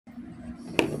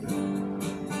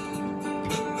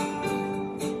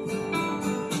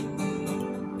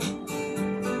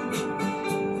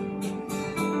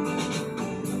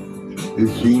It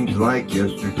seems like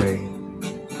yesterday,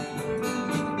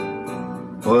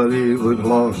 but it was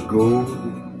long ago.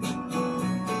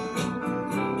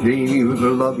 Janie was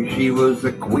a lover, she was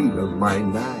the queen of my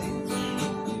nights.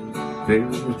 There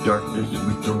was darkness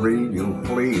with the radio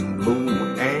playing low,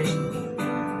 and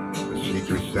the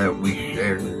secrets that we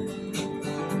shared,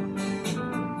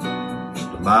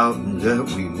 the mountains that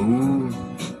we moved.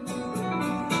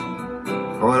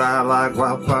 But I like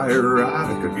wildfire out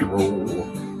of control.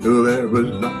 Till there was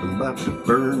nothing left to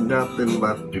burn, nothing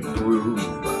left to prove.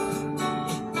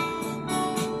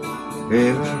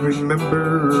 And I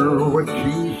remember what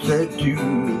she said to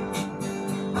me,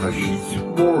 how she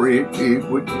swore it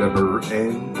would never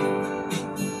end.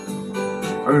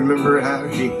 I remember how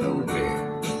she held me,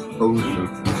 oh so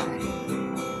tight.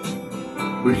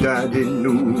 Wish I didn't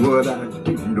know what I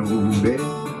didn't know then.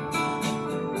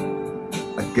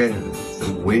 Against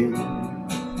the wind,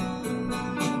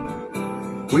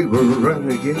 we were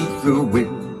running against the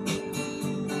wind.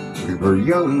 We were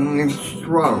young and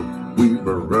strong. We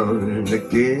were running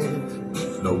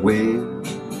against the wind.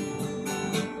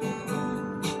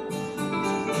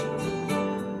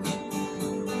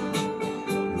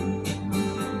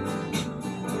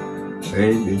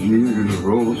 And the years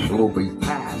rolled slowly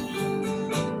past,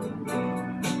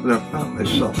 and I found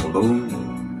myself alone,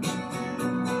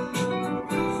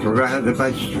 surrounded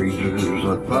by strangers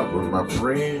I thought were my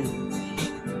friends.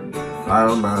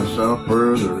 Found myself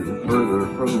further and further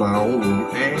from my own,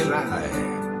 and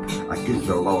I guess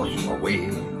I lost my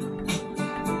way.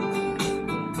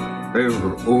 There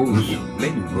were oh so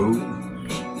many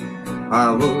roads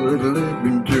I was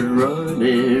living to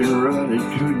running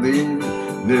to live.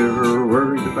 Never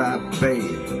worried about pay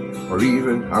or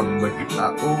even how much I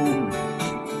owed.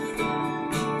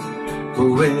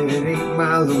 28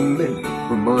 miles a minute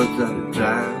for months at a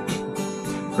time,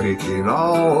 breaking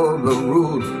all the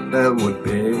rules that would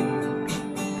bend.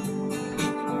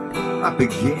 I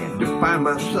began to find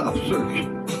myself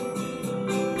searching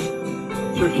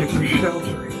for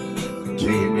shelter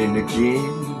again and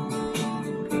again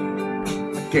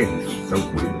against the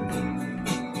wind.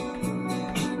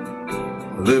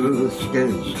 A little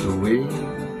against the wind,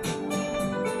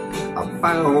 I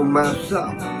found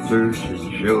myself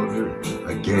searching shelter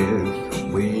against the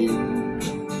wind.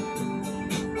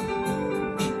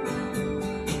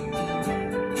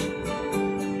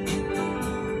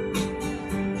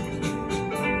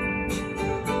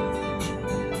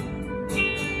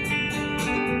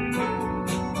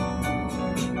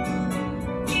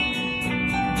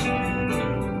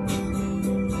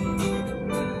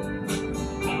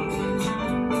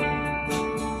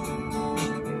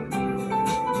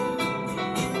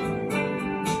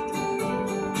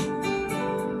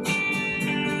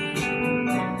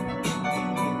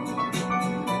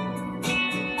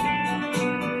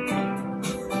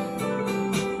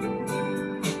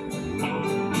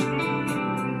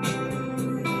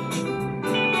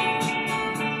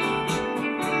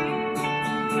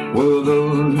 Well,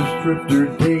 those drifter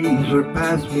days are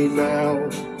past me now.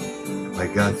 I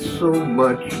got so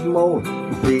much more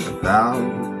to think about.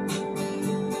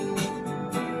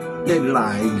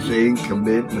 Deadlines and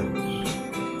commitments,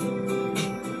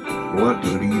 what to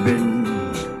leave in,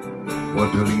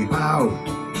 what to leave out,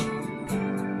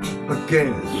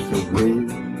 against the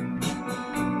wind.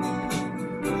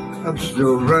 I'm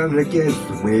still running against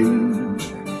the wind.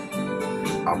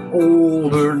 I'm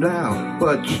older now,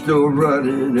 but still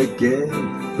running against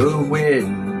the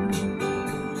wind.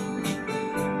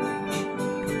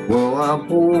 Well,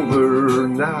 I'm older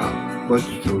now, but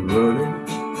still running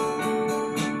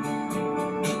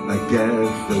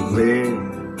against the wind.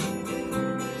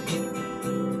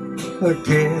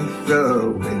 Against the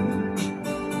wind.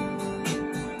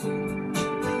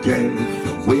 Against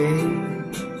the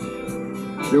wind.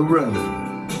 Still running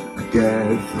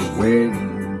against the wind.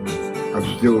 I'm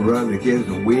still running against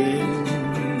the wind.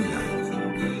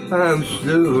 I'm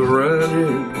still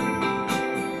running.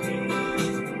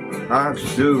 I'm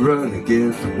still running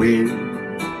against the wind.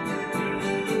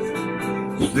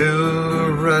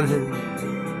 Still running.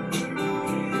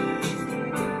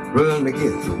 Run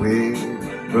against the wind.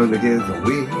 Run against the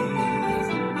wind.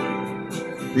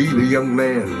 Leave a young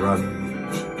man run.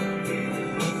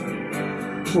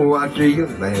 Watch a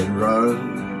young man run.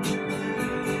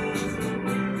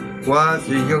 Watch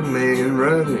a young man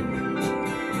running.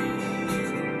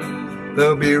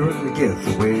 They'll be running against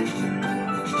the wind.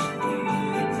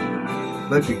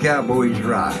 Let the cowboys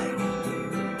ride.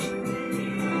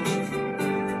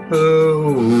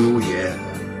 Oh yeah.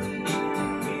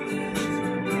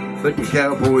 Let the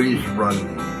cowboys run.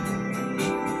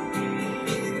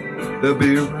 They'll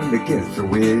be running against the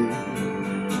wind.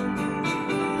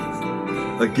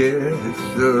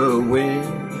 against the wind.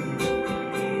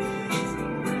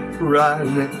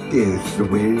 Riding against the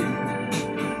wind.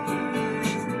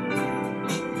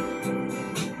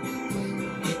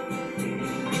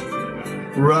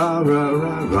 Rah, rah,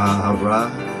 rah, rah,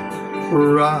 rah.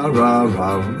 Rah, rah,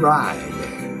 rah, ride.